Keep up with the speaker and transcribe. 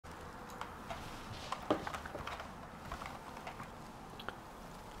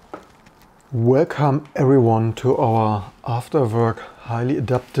Welcome everyone to our after work, highly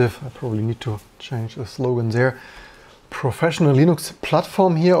adaptive, I probably need to change the slogan there, professional Linux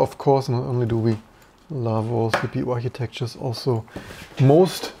platform here. Of course, not only do we love all CPU architectures, also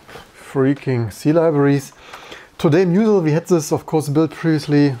most freaking C libraries. Today Musl, we had this of course built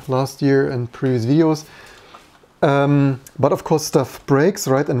previously last year and previous videos. But of course stuff breaks,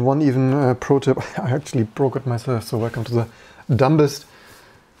 right? And one even pro tip, I actually broke it myself, so welcome to the dumbest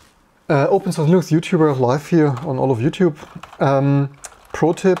open source Linux YouTuber live here on all of YouTube.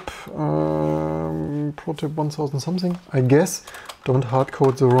 Pro tip 1000 something, I guess. Don't hard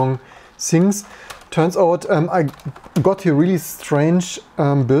code the wrong things. Turns out I got here really strange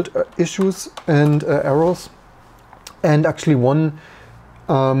build issues and errors. And actually one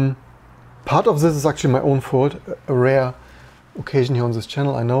part of this is actually my own fault, a rare occasion here on this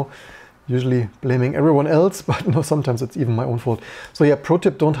channel, I know. Usually blaming everyone else, but no, sometimes it's even my own fault. So yeah, pro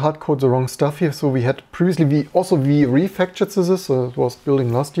tip, don't hard code the wrong stuff here. So we had previously, we refactored this, so it was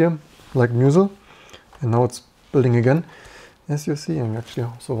building last year, like Musl, and now it's building again, as you see. And we actually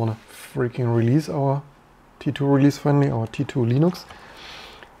also want to freaking release our T2 release finally, our T2 Linux.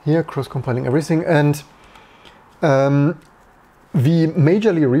 Here, cross-compiling everything, and we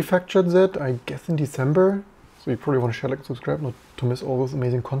majorly refactored that, I guess in December. So you probably want to share, like, subscribe, not to miss all this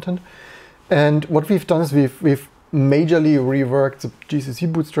amazing content. And what we've done is we've majorly reworked the GCC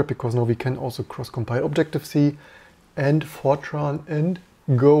bootstrap, because now we can also cross-compile Objective-C and Fortran and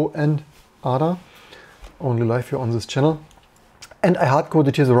Go and ADA, only live here on this channel. And I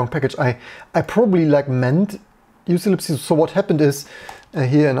hard-coded here the wrong package. I probably meant use libc. So what happened is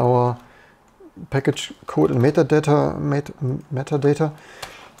here in our package code and metadata.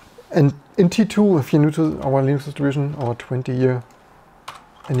 And in T2, if you're new to our Linux distribution, our 20-year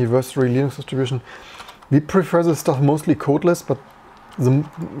anniversary Linux distribution, we prefer this stuff mostly codeless, but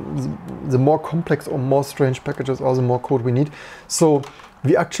the more complex or more strange packages are, the more code we need. So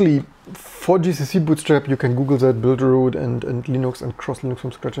we actually, for GCC Bootstrap, you can Google that, build root and Linux and cross Linux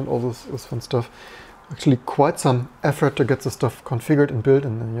from scratch and all this fun stuff. Actually quite some effort to get the stuff configured and built,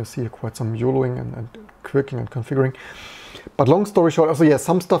 and then you see quite some YOLOing and quirking and configuring. But long story short, also yeah,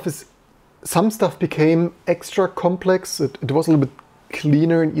 some stuff became extra complex. It was a little bit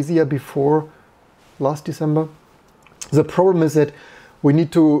cleaner and easier before last December. The problem is that we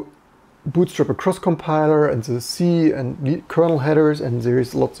need to bootstrap a cross compiler and the C and kernel headers, and there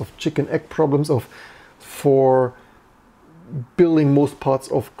is lots of chicken egg problems for building most parts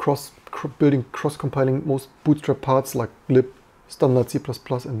of cross-compiling most bootstrap parts like lib, standard C++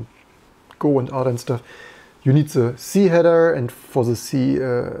 and Go and ADA and stuff. You need the C header, and for the C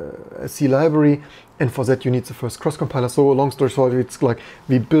library, and for that you need the first cross compiler. So long story short, it's like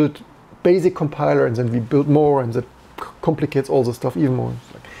we build basic compiler and then we build more, and that complicates all the stuff even more.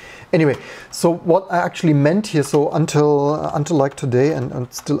 Anyway, so what I actually meant here, so until like today and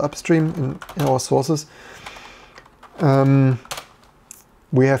still upstream in our sources,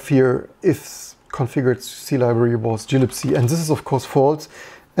 we have here if configured C library was glibc, and this is of course false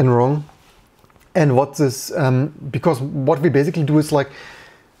and wrong. And what this, because what we basically do is like,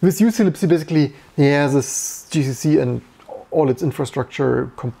 with uclibc basically, yeah, this GCC and all its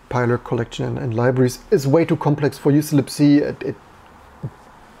infrastructure, compiler, collection and libraries is way too complex for uclibc.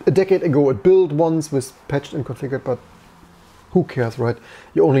 A decade ago it built once, was patched and configured, but who cares, right?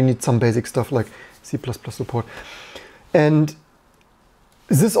 You only need some basic stuff like C++ support. And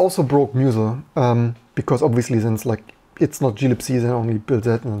this also broke Musl, because obviously then it's like, it's not glibc, then only build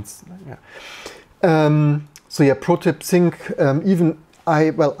that, and it's, yeah. So yeah, pro tip, think, even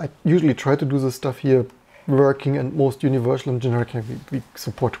I usually try to do this stuff here working and most universal and generic. We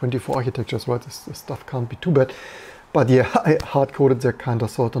support 24 architectures, right? This stuff can't be too bad. But yeah, I hard-coded there kind of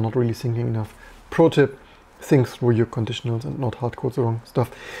sort of, not really thinking enough. Pro tip, think through your conditionals and not hard-code the wrong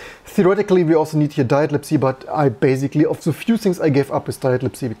stuff. Theoretically, we also need here diet-libc, but I basically, of the few things I gave up is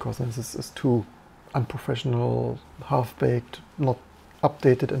diet-libc, because this is too unprofessional, half-baked, not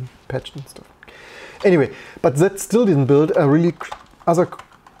updated and patched and stuff. Anyway, but that still didn't build a really other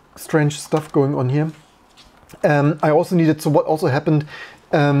strange stuff going on here. I also needed, so what also happened,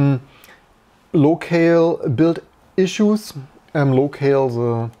 locale build issues, locale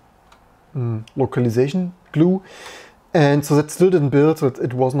the localization glue, and so that still didn't build, so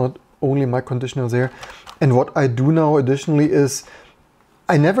it was not only my conditional there. And what I do now additionally is,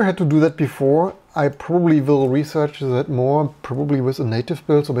 I never had to do that before. I probably will research that more, probably with a native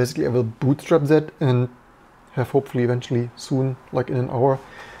build. So basically I will bootstrap that and have hopefully eventually soon, like in an hour,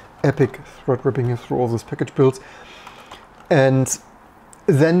 epic thread ripping through all these package builds. And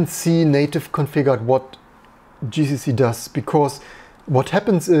then see native configured what GCC does. Because what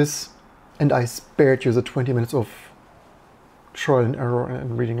happens is, and I spared you the 20 minutes of trial and error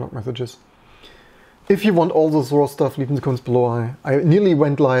and reading log messages. If you want all this raw stuff, leave in the comments below. I nearly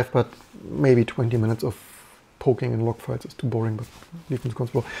went live, but maybe 20 minutes of poking in log files is too boring, but leave in the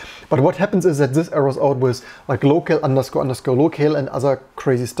comments below. But what happens is that this errors out with like locale underscore underscore locale and other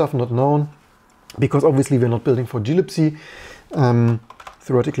crazy stuff not known, because obviously we're not building for glibc.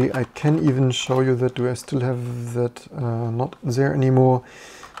 Theoretically, I can even show you that. Do I still have that not there anymore?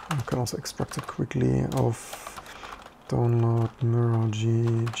 I can also extract it quickly of download mirror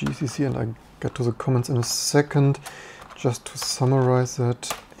gcc, and I get to the comments in a second. Just to summarize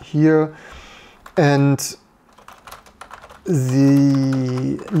that here, and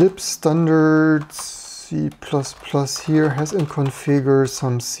the lib standard C++ here has in configure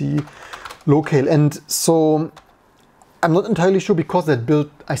some C locale, and so I'm not entirely sure because that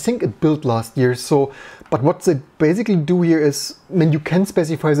built, I think it built last year. So, but what they basically do here is, I mean, you can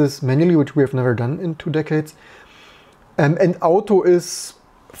specify this manually, which we have never done in 2 decades. And auto is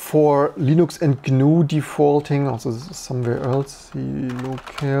for Linux and GNU defaulting. Also, this is somewhere else. C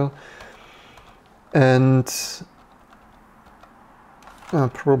locale, and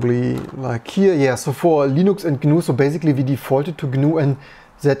probably like here. Yeah. So for Linux and GNU, so basically we defaulted to GNU, and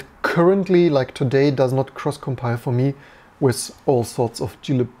that currently, like today, does not cross-compile for me with all sorts of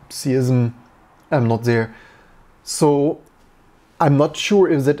glibcism. I'm not there. So I'm not sure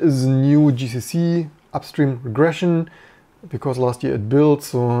if that is new GCC upstream regression, because last year it built,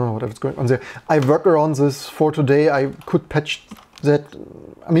 so whatever's going on there. I work around this for today. I could patch that.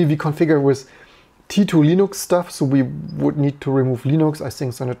 I mean, we configure with T2 Linux stuff, so we would need to remove Linux. I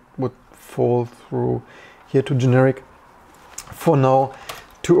think then it would fall through here to generic. For now,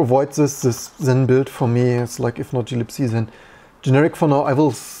 to avoid this then build for me, it's like if not glibc then generic for now. I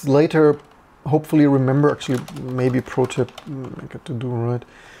will later hopefully remember, actually maybe pro tip I got to do, right?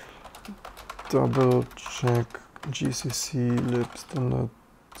 Double check gcc lib standard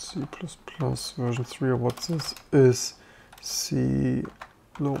C++ version 3, or what this is, C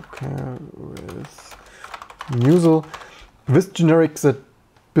locale with Musl. With generic that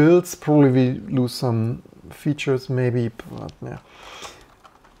builds, probably we lose some features maybe, but yeah.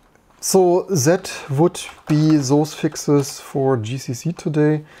 So that would be those fixes for GCC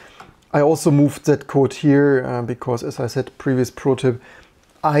today. I also moved that code here because, as I said, previous pro tip,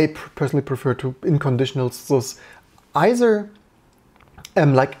 I personally prefer to, in conditionals, those either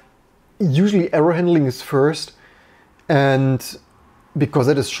like usually error handling is first, and because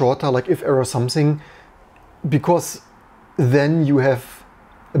that is shorter, like if error something, because then you have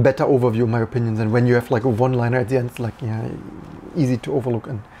a better overview, in my opinion, than when you have like a one-liner at the end. It's like, yeah, easy to overlook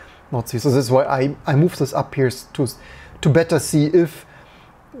and not see. So this is why I move this up here to better see if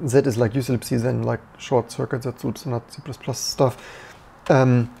that is like uselibc, then like short circuits, that's not C++ stuff.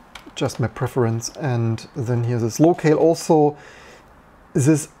 Just my preference. And then here's this locale. Also,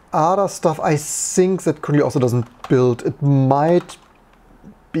 this other stuff, I think that currently also doesn't build. It might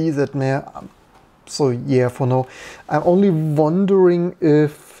be that may. So yeah, for now, I'm only wondering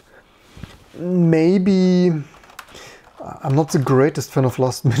if maybe, I'm not the greatest fan of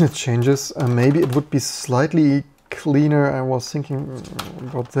last minute changes. Maybe it would be slightly cleaner. I was thinking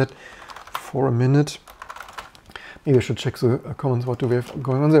about that for a minute. Maybe I should check the comments. What do we have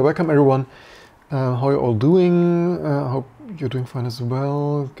going on there? Welcome everyone. How are you all doing? Hope you're doing fine as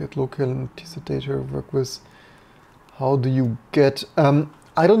well. Get local and TZ data, work with. How do you get?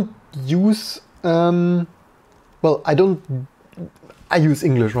 I don't use. Well, I use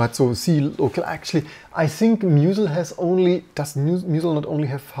English, right? So C local. Actually, I think Musl has only, does Musl not only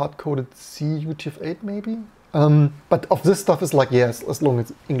have hard-coded C UTF-8 maybe? But of this stuff is like, yes, as long as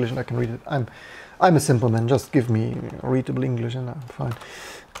it's English and I can read it. I'm a simple man, just give me readable English and I'm fine.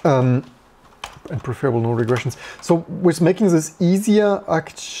 And preferable no regressions. So with making this easier,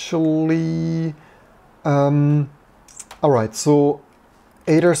 actually, all right, so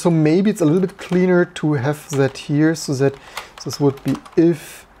Ada, so maybe it's a little bit cleaner to have that here, so that this would be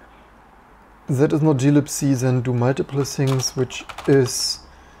if that is not glibc, then do multiple things, which is,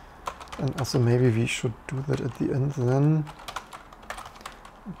 and also maybe we should do that at the end then.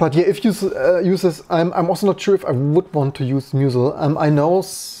 But yeah, if you use this, I'm also not sure if I would want to use Musl. I know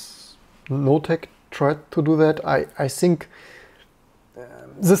NoTech tried to do that. I think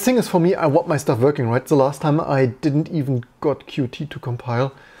the thing is, for me, I want my stuff working, right? The last time I didn't even got Qt to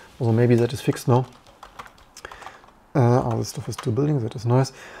compile, although maybe that is fixed now. Oh, this stuff is still building, that is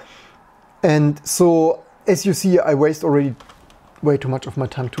nice. And so, as you see, I waste already way too much of my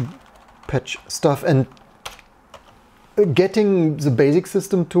time to patch stuff, and getting the basic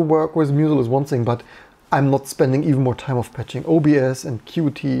system to work with Musl is one thing, but I'm not spending even more time of patching OBS and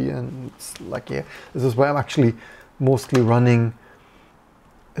Qt, and it's like, yeah, this is why I'm actually mostly running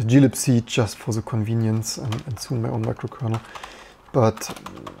a glibc just for the convenience, and soon my own microkernel. But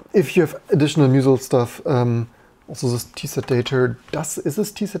if you have additional Musl stuff, also this tset data, is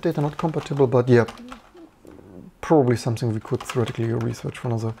this tset data not compatible? But yeah, probably something we could theoretically research for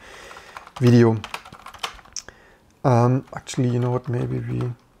another video. Actually, you know what, maybe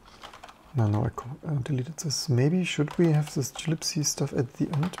we... No, I deleted this. Maybe should we have this glibc stuff at the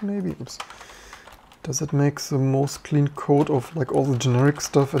end, maybe? Oops. Does it make the most clean code of like all the generic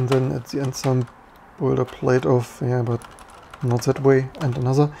stuff, and then at the end some boilerplate of, yeah, but not that way, and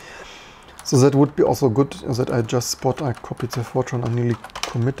another. So that would be also good, that I just spot I copied the Fortran, I nearly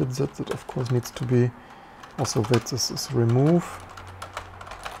committed that. That of course needs to be also that this is remove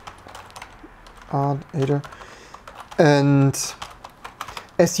add ada. And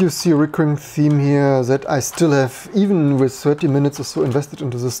as you see, a recurring theme here that I still have, even with 30 minutes or so invested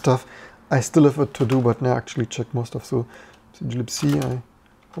into this stuff, I still have a to do, but now actually check most of the glibc. I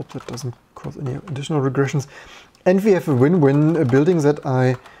hope that doesn't cause any additional regressions. And we have a win-win, building that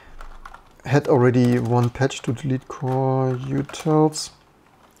I had already one patch to delete core utils.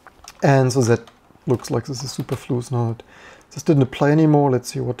 And so that looks like this is superfluous now. This didn't apply anymore. Let's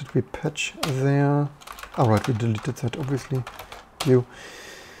see, what did we patch there? All right, we deleted that, obviously. You.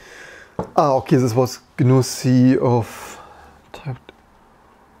 Okay, this was GNU-C of typed.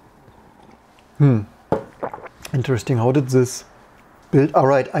 Interesting. How did this build? All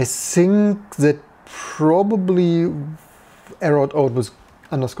right, I think that probably errored out with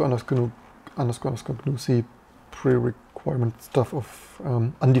 __GNU-C pre-requirement stuff of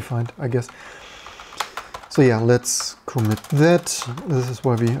undefined, I guess. So yeah, let's commit that. This is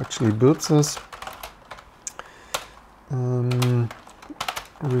why we actually built this.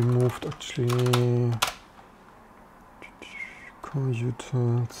 Removed actually core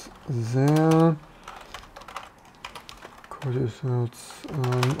utils there. Core utils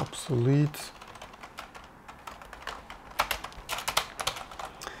obsolete.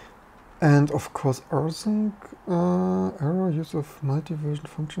 And of course rsync error, use of multi-version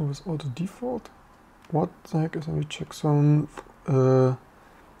function with auto default. What the heck is a checksum?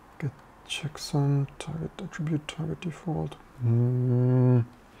 Get checksum target attribute target default.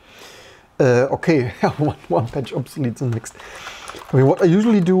 Okay, one patch obsoletes the next. I mean, what I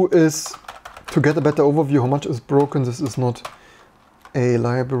usually do is, to get a better overview how much is broken, this is not a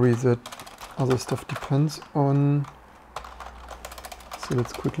library that other stuff depends on. So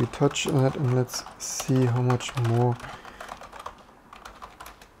let's quickly touch that and let's see how much more.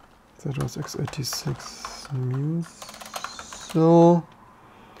 That was x86 Musl.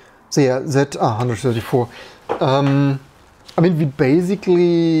 So yeah, that 134. I mean, we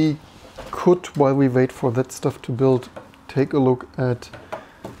basically could, while we wait for that stuff to build, take a look at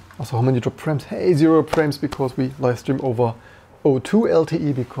also how many drop frames. Hey, 0 frames because we live stream over O2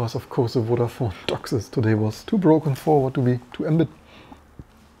 LTE, because of course the Vodafone DOCSIS today was too broken for what to be 2 Mbit.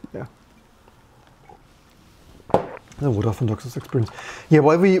 Yeah. The Vodafone DOCSIS experience. Yeah,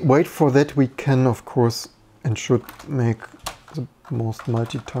 while we wait for that, we can of course and should make the most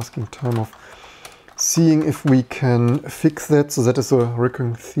multitasking time of seeing if we can fix that. So that is a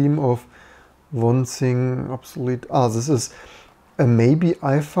recurring theme of one thing obsolete. This is a maybe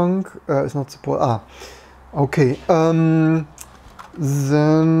iFunk is not support. Okay.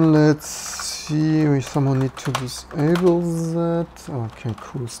 Then let's see. We somehow need to disable that. Okay,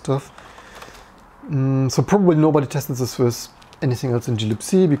 cool stuff. So probably nobody tested this with anything else in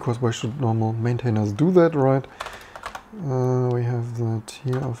glibc, because why should normal maintainers do that, right? We have that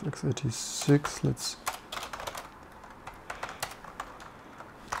here of x86. Let's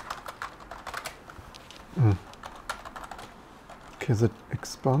okay, that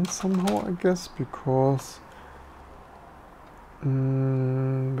expands somehow, I guess, because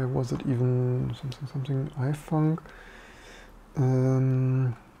where was it even something iFunk?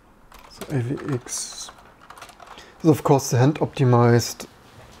 So AVX. This is of course the hand optimized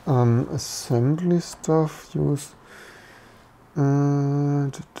assembly stuff. Use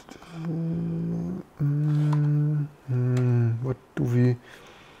what do we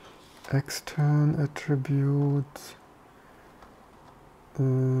extern attribute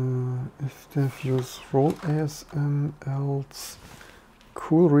if they use role ASM else.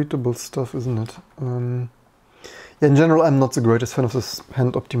 Cool readable stuff, isn't it? Yeah, in general, I'm not the greatest fan of this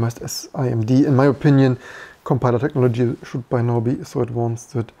hand optimized SIMD. In my opinion, compiler technology should by now be so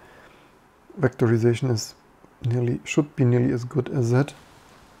advanced that vectorization is should be nearly as good as that.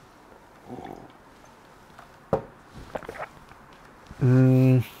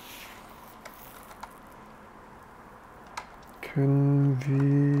 Can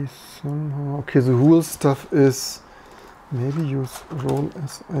we somehow... Okay, the whole stuff is maybe use role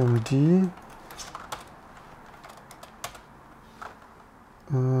as IMD.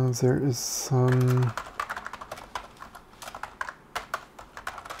 There is some...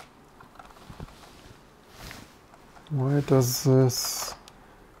 Why does this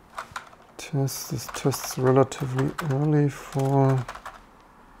test? This tests relatively early for...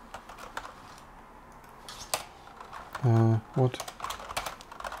 what?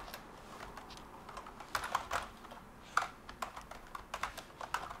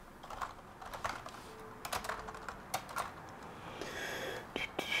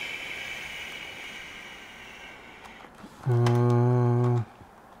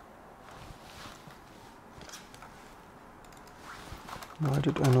 Why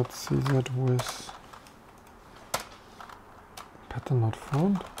did I not see that with pattern not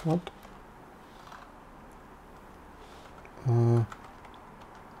found? What?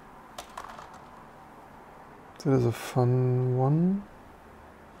 That is a fun one.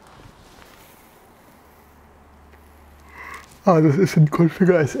 This isn't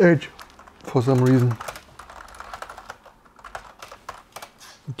configure as edge for some reason.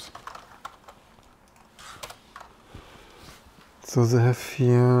 Oops. So they have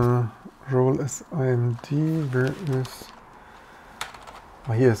here role as IMD. Where is...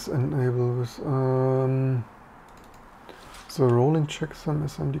 Oh, yes, enable with... So rolling checksum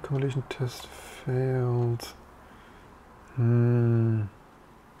SMD compilation test failed.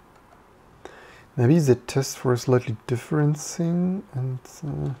 Maybe they test for a slightly different thing, and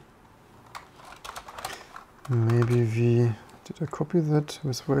maybe we... Did I copy that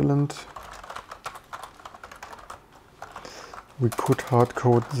with Wayland? We could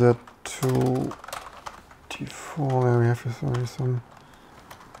hardcode that to T4, where we have already some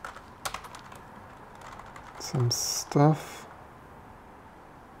stuff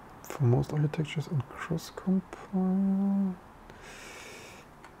for most architectures and cross-compile.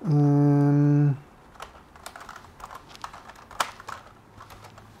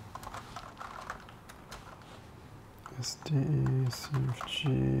 SDE, CFG,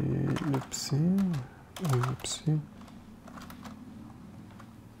 libc, libc.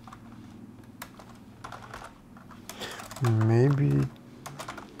 Maybe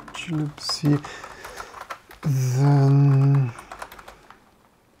libc. Then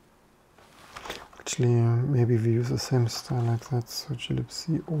actually maybe we use the same style like that, so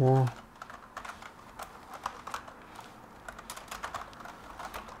glibc or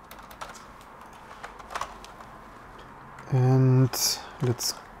and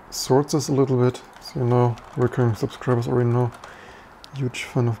let's sort this a little bit. So you know, recurring subscribers already know, huge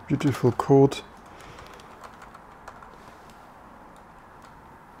fan of beautiful code.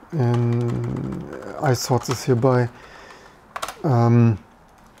 And I sort this here by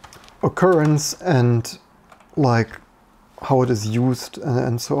occurrence and like how it is used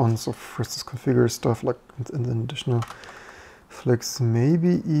and so on. So first is configure stuff like and then additional flags.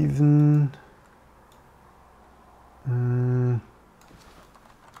 Maybe even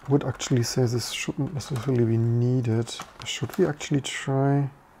would actually say this shouldn't necessarily be needed. Should we actually try?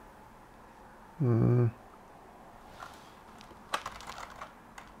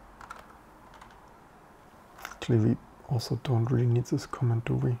 Actually, we also don't really need this comment,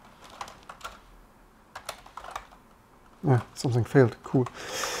 do we? Ah, something failed. Cool.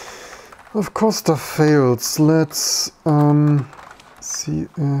 Of course stuff fails. Let's see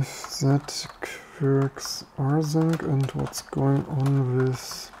if that quirks rsync and what's going on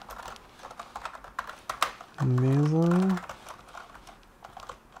with Musl.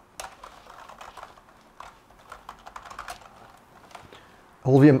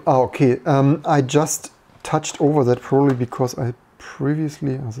 LVM. Ah, okay. I just touched over that probably because I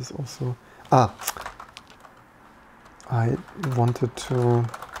previously, as is also, I wanted to,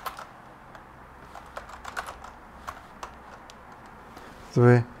 the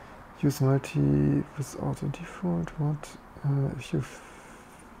way use multi without a default. What if you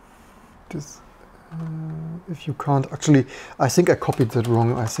if you can't actually? I think I copied that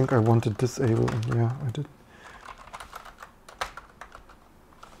wrong. I think I wanted disable, and yeah, I did.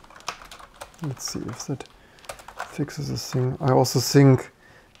 Let's see if that fixes this thing. I also think,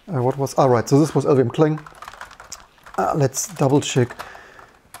 what was, right, so this was LVM clang. Let's double check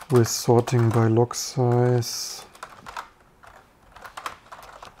with sorting by log size.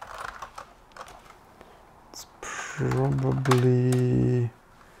 It's probably,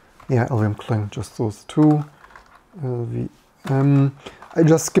 yeah, LVM clang, just those two. LVM. I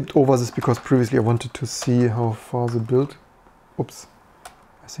just skipped over this because previously I wanted to see how far the build, oops,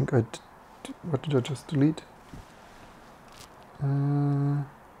 I think I did. What did I just delete?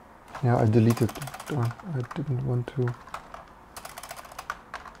 Yeah, I deleted. I didn't want to.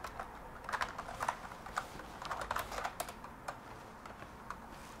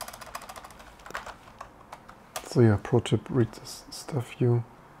 So yeah, pro tip, read this stuff you.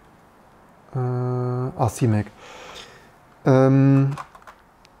 CMake.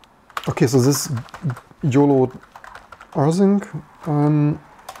 Okay, so this YOLO rsync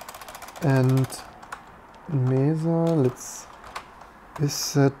and Mesa.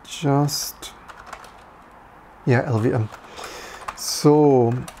 Is that just? Yeah, LVM.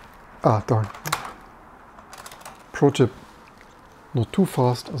 So, darn. Pro tip, not too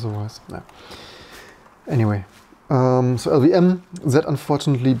fast, otherwise. No. Anyway. So LVM, that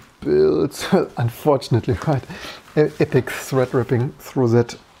unfortunately builds, unfortunately, right, epic thread wrapping through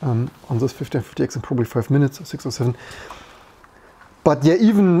that on this 1550X in probably 5 minutes, or 6 or 7. But yeah,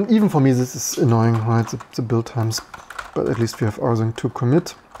 even for me this is annoying, right, the build times, but at least we have rsync to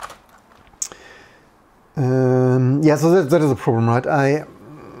commit. Yeah, so that is a problem, right?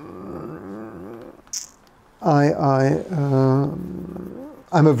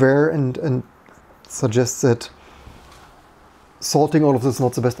 I'm aware and suggest that sorting all of this is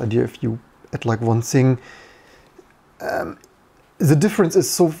not the best idea if you add like one thing. The difference is,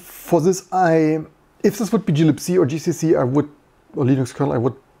 so for this, if this would be glibc or GCC, or Linux kernel, I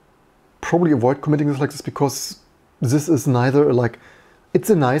would probably avoid committing this like this, because this is neither like,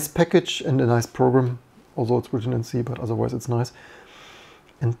 it's a nice package and a nice program, although it's written in C, but otherwise it's nice.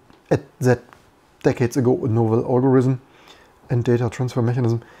 And at that decades ago, a novel algorithm and data transfer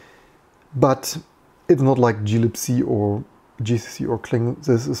mechanism, but it's not like glibc or GCC or Kling.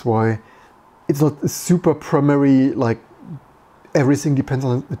 This is why it's not a super primary, like everything depends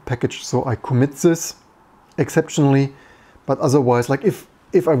on the package. So I commit this exceptionally, but otherwise, like if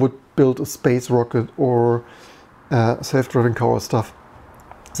I would build a space rocket or self-driving car or stuff,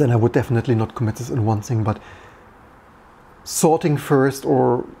 then I would definitely not commit this in one thing, but sorting first,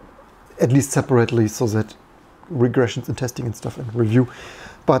 or at least separately, so that regressions and testing and stuff and review.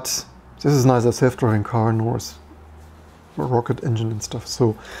 But this is neither self-driving car nor rocket engine and stuff.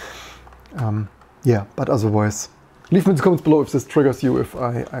 So yeah, but otherwise, leave me in the comments below if this triggers you, if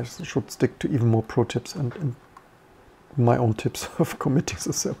I should stick to even more pro tips and my own tips of committing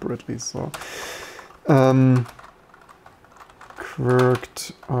this separately. So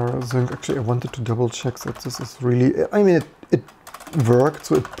quirked rsync. Actually, I wanted to double check that this is really, I mean, it worked,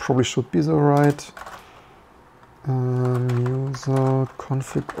 so it probably should be the right user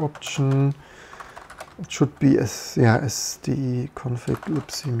config option. It should be SD config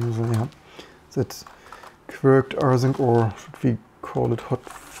libc user, yeah. That's quirked rsync, or should we call it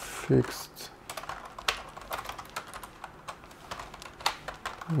hotfixed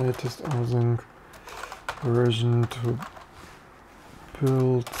latest rsync version to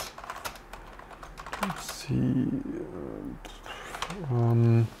build. Let's see,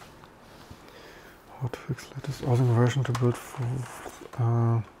 hotfix latest rsync version to build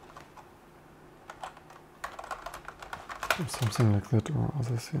for something like that, or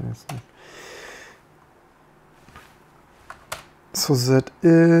other things. So that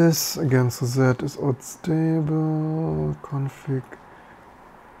is, again, so that is odd stable config.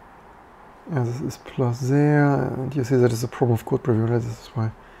 Yeah, this is plus there, and you see that is a problem of code preview. This is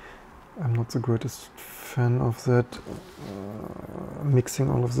why I'm not the greatest fan of that, mixing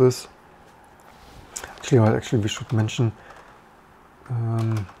all of this. Actually we should mention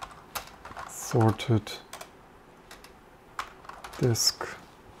sorted disk.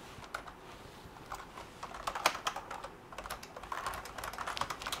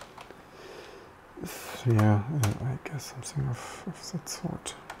 Yeah, I guess something of that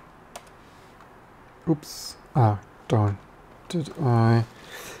sort. Oops. Darn. Did I?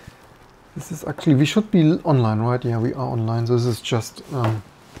 This is actually, we should be online, right? Yeah, we are online. So this is just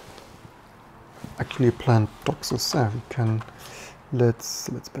actually a planned doxes. Yeah, we can, let's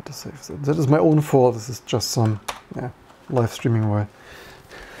better save that. That is my own fault. This is just some live streaming while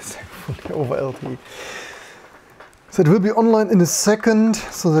thankfully over LTE. So it will be online in a second,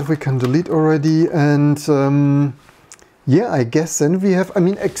 so that we can delete already. And yeah, I guess then we have, I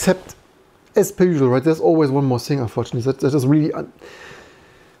mean, except as per usual, right? There's always one more thing, unfortunately. That is really,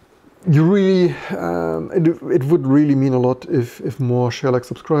 it would really mean a lot if more share, like,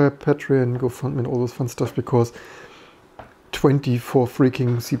 subscribe, Patreon, GoFundMe, and all those fun stuff, because 24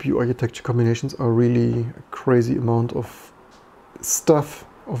 freaking CPU architecture combinations are really a crazy amount of stuff,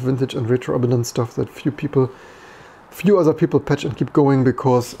 of vintage and retro abundant stuff that few other people patch and keep going,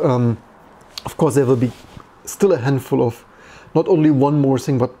 because of course there will be still a handful of, not only one more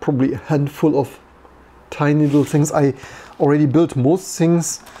thing, but probably a handful of tiny little things. I already built most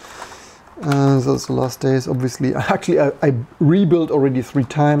things. Those last days, obviously. Actually, I rebuilt already 3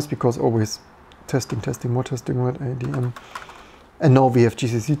 times because always testing, more testing, right? ADM. And now we have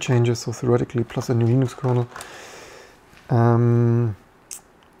GCC changes, so theoretically, plus a new Linux kernel.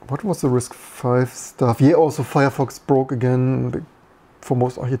 What was the RISC-V stuff? Yeah, also Firefox broke again for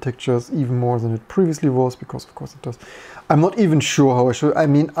most architectures, even more than it previously was, because of course it does. I'm not even sure how I should. I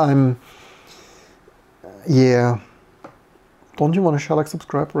mean, yeah. Don't you want to share, like,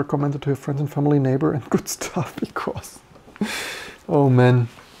 subscribe, recommend it to your friends and family, neighbor, and good stuff? Because, oh man.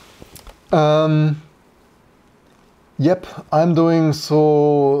 Yep, I'm doing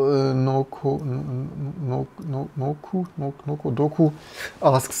so. Doku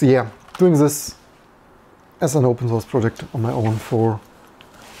asks, yeah, doing this as an open source project on my own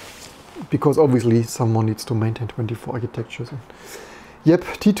because obviously someone needs to maintain 24 architectures. And yep,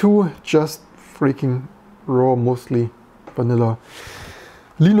 T2 just freaking raw, mostly vanilla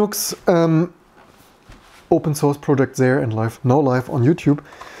Linux open source project there and now live on YouTube.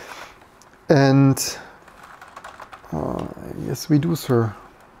 And yes, we do, sir,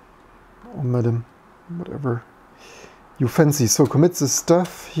 or madam, whatever you fancy. So commit this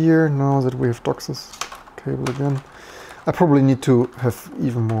stuff here now that we have Dox's cable again. I probably need to have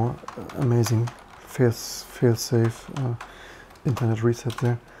even more amazing fail-safe internet reset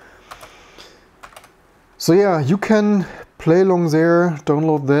there. So yeah, you can play along there,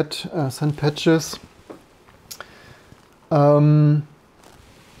 download that, send patches, or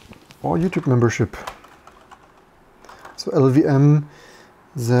YouTube membership. So LVM,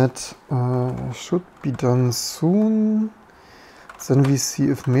 that should be done soon. Then we see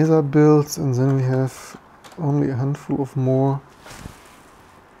if Mesa builds, and then we have only a handful of more.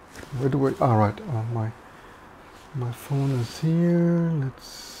 Where do I? Ah, right. My phone is here.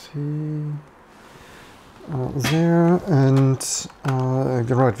 Let's see. There, and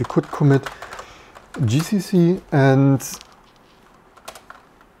right, we could commit GCC and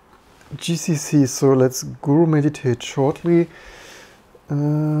GCC. So let's guru meditate shortly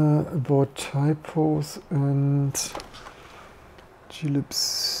about typos and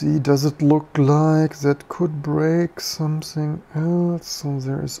glibc. Does it look like that could break something else? So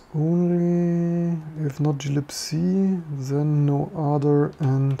there is only, if not glibc, then no other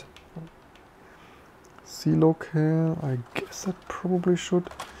and clocale. I guess that probably should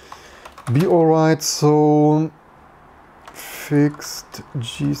be alright. So fixed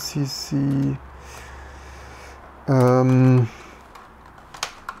GCC. How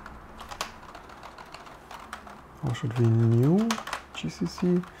should we new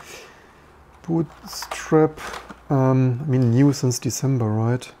GCC bootstrap? I mean, new since December,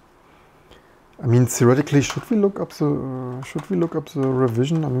 right? I mean, theoretically, should we look up the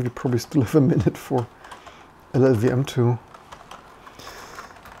revision? I mean, we probably still have a minute for LLVM to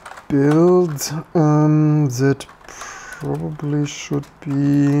build. That probably should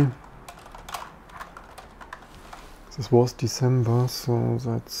be. This was December, so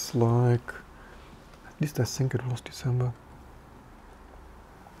that's like. At least I think it was December.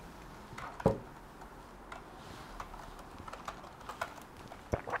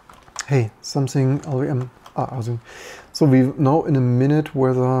 Hey, something LVM. Housing. So we know in a minute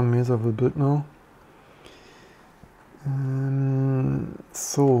whether Mesa will build now.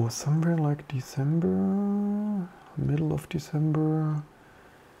 So somewhere like December, middle of December.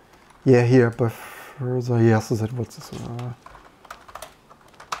 Yeah, here, but further. Yeah, so that was this,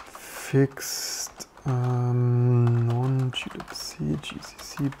 fixed non-glibc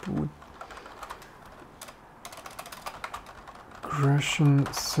GCC boot regression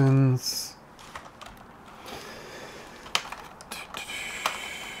since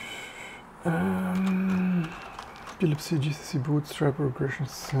libc GCC bootstrap regression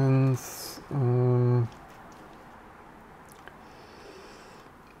since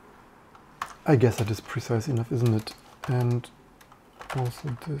I guess that is precise enough, isn't it? And also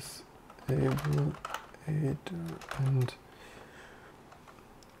disable header and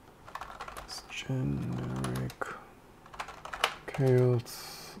generic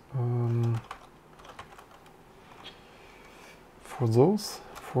chaos for those,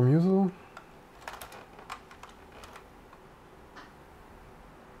 for Musl.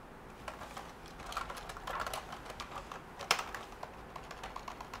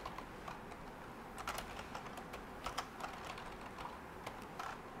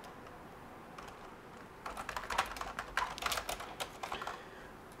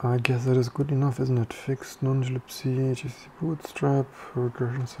 I guess that is good enough, isn't it? Fixed non-glibc GCC bootstrap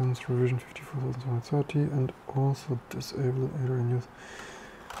regression sense revision 54,730 and also disable error in use.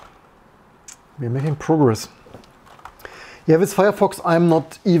 we're making progress. Yeah, with Firefox, I'm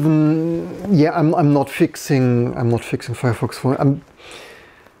not even. Yeah, I'm not fixing. I'm not fixing Firefox for.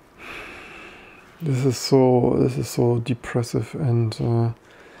 This is so depressive and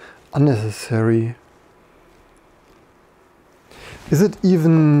unnecessary. Is it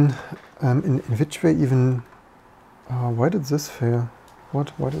even in which way even? Why did this fail?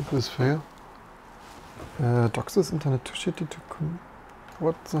 Why did this fail? Dox's internet too shitty to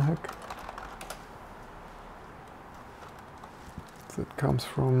what the heck? That comes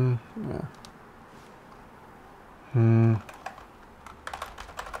from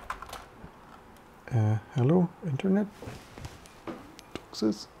hello internet.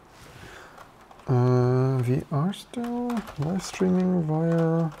 Dox's. We are still live streaming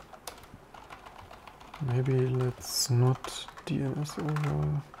via. Maybe let's not DNS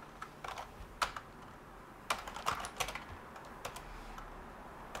over.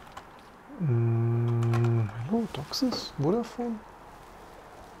 Hello, Dox's Vodafone.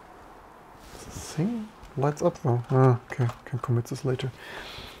 Thing lights up though. Okay, can commit this later.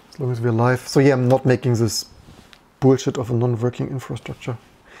 As long as we're live. So yeah, I'm not making this bullshit of a non-working infrastructure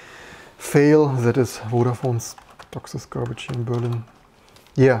fail that is Vodafone's Dox's garbage here in Berlin.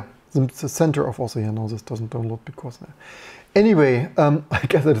 Yeah, the center of also, yeah, no, this doesn't download because. Anyway, I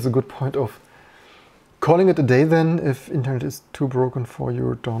guess that is a good point of calling it a day then. If internet is too broken for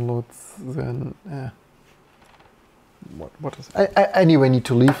your downloads, then what is I anyway need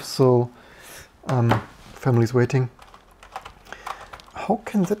to leave, so family's waiting. How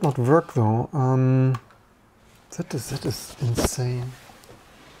can that not work though? That is insane.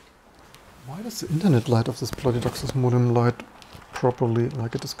 Why does the internet light of this bloody Dox's modem light properly,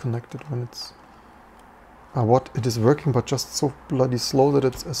 like it is connected when it's what? It is working but just so bloody slow that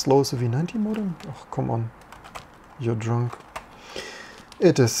it's as slow as a V90 modem? Oh, come on. You're drunk.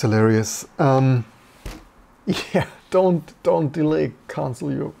 It is hilarious. Yeah, don't delay,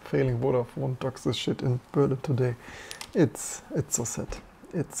 cancel your failing Vodafone Dox's shit in Berlin today. It's so sad.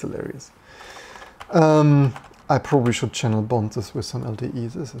 It's hilarious. I probably should channel bond this with some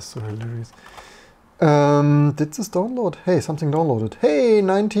LTE. This is so hilarious. Did this download? Hey, something downloaded. Hey,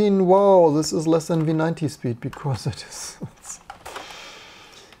 19, wow, this is less than V90 speed because it is.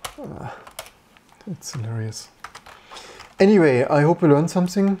 It's hilarious. Anyway, I hope you learned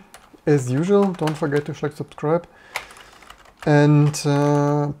something. As usual, don't forget to like, subscribe, and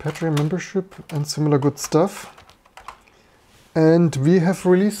Patreon membership and similar good stuff. And we have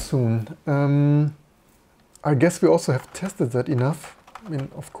release soon. I guess we also have tested that enough. I mean,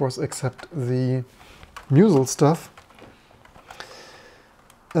 of course, except the Musl stuff.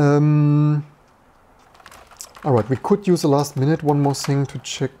 All right, we could use the last minute. One more thing to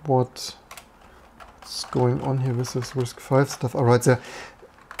check what's going on here with this RISC-V stuff. All right, there.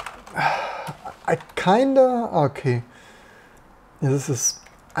 I kinda okay. Yeah,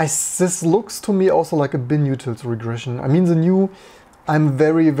 this looks to me also like a bin utils regression. I mean, the new. I'm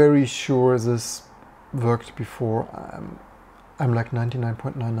very sure this worked before. I'm like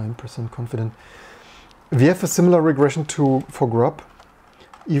 99.99% confident. We have a similar regression for grub,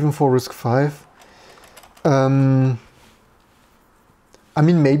 even for RISC-V. I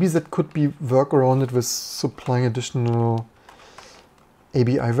mean, maybe that could be work around it with supplying additional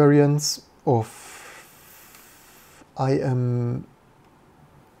ABI variants of IMA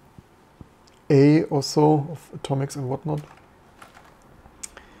or so, of atomics and whatnot.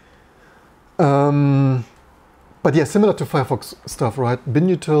 But yeah, similar to Firefox stuff, right? Bin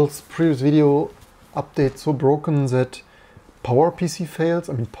utils, previous video update so broken that PowerPC fails.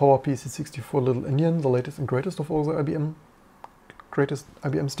 I mean, PowerPC 64 Little Indian, the latest and greatest of all the greatest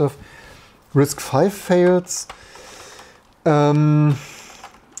IBM stuff. RISC-V fails. And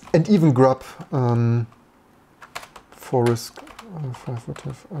even grub for RISC-V, what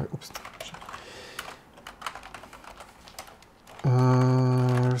have I, oops,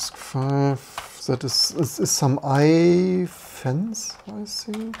 RISC-V, that is some iFence, I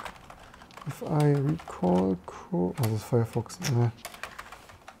think, if I recall. Oh, this is Firefox.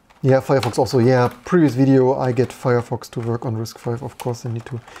 Yeah, Firefox also. Yeah, previous video I get Firefox to work on RISC-V. Of course, I need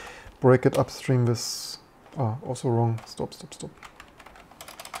to break it upstream with. Also wrong. Stop.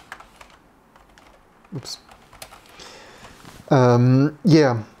 Oops.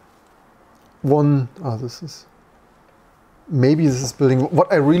 Yeah. This is. Maybe this is building.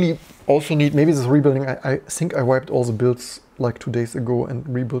 What I really also need, maybe this is rebuilding. I think I wiped all the builds like 2 days ago and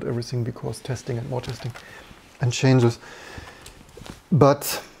rebuilt everything because testing and more testing and changes.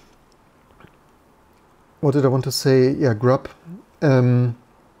 But what did I want to say? Yeah, grub and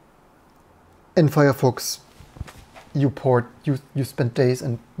Firefox you spend days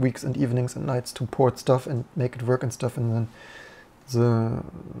and weeks and evenings and nights to port stuff and make it work and stuff, and then the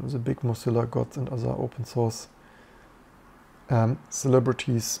big Mozilla gods and other open source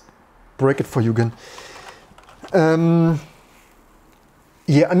celebrities break it for you again.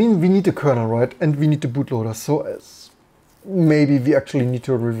 Yeah, I mean, we need a kernel, right? And we need the bootloader. So maybe we actually need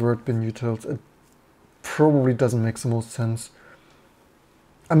to revert bin utils. It probably doesn't make the most sense.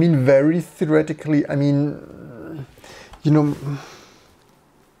 I mean, very theoretically, I mean, you know,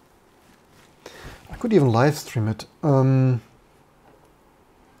 I could even live stream it.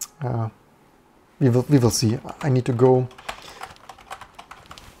 We will see. I need to go.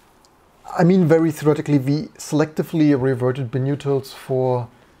 I mean, very theoretically, we selectively reverted bin utils for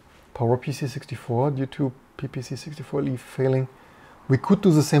PowerPC 64 due to PPC 64 leaf failing. We could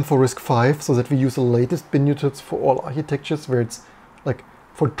do the same for RISC-V, so that we use the latest bin utils for all architectures, where it's like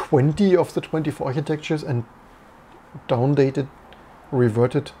for 20 of the 24 architectures, and downdated,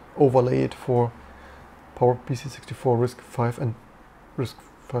 reverted, overlay it for PowerPC 64, RISC-V, and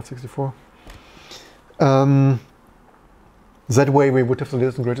RISC-V 64. That way we would have the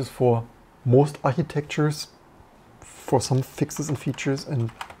latest and greatest for most architectures, for some fixes and features,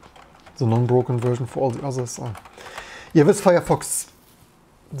 and the non-broken version for all the others. Yeah, with Firefox,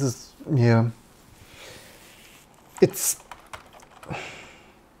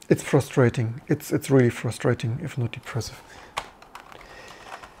 it's frustrating. It's really frustrating, if not depressive.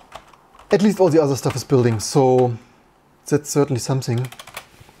 At least all the other stuff is building, so that's certainly something,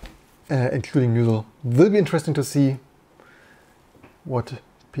 including Musl. Will be interesting to see what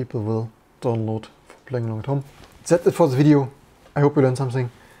people will download for playing along at home. That's it for this video. I hope you learned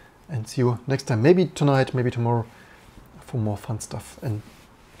something, and see you next time. Maybe tonight, maybe tomorrow, for more fun stuff and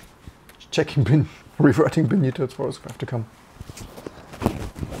checking reverting bin utils for us to come.